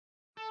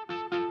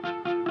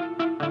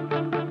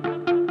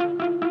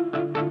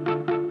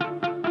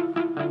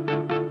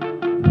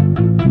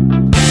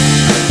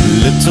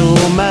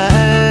Little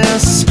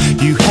mass,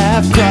 you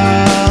have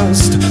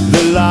crossed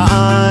the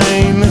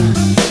line.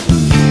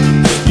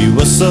 You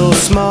were so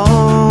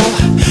small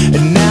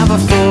and never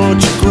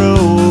thought you'd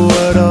grow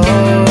at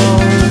all.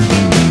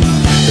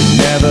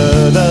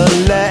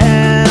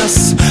 Nevertheless,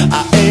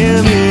 I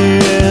am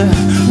here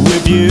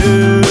with you.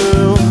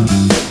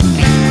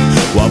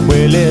 What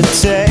will it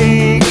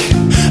take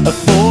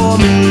for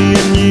me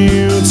and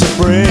you to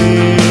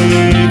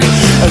break?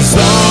 As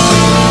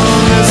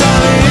long as I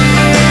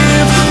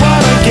live,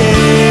 what I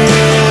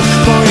give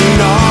for you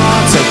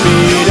not to be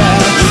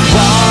there.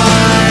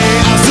 Why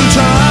I still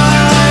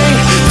try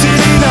to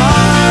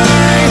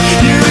deny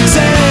you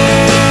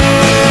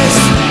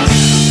exist.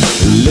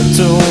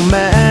 Little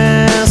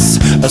mass,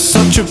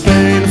 such a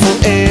painful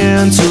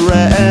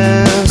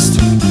interest.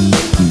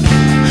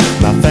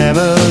 My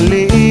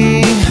family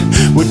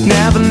would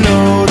never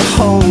know the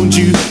hold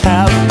you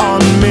have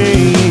on me.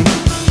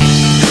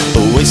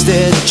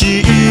 Wasted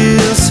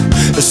years,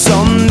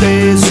 some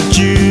days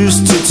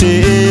reduced to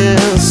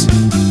tears.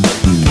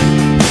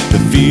 The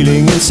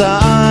feeling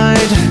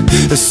inside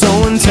is so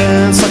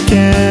intense I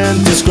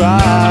can't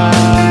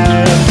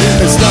describe.